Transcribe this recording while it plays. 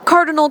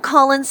Cardinal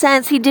Collins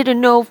says he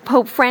didn't know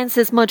Pope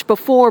Francis much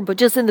before, but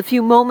just in the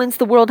few moments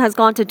the world has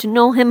gotten to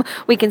know him,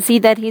 we can see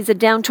that he's a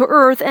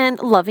down-to-earth and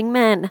loving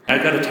man. I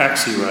got a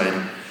taxi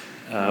ride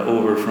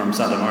over from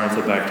Santa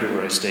Martha back to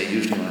where I stay,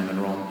 usually when I'm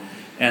in Rome.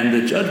 And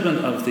the judgment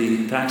of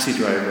the taxi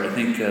driver, I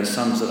think,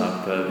 sums it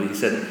up. He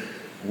said,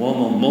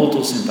 "Uomo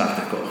molto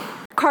simpatico."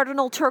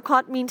 Cardinal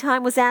Turcotte,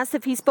 meantime, was asked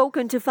if he's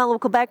spoken to fellow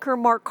Quebecer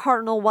Marc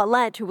Cardinal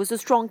Ouellet, who was a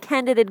strong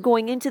candidate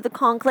going into the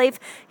conclave.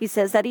 He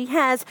says that he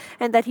has,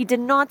 and that he did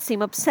not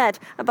seem upset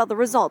about the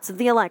results of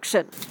the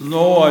election.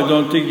 No, I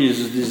don't think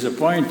he's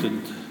disappointed.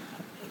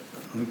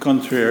 On the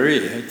contrary,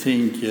 I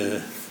think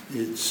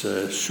it's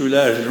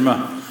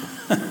soulagement.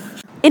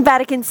 In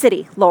Vatican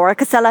City, Laura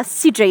Casella,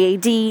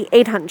 CJAD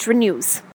 800 News.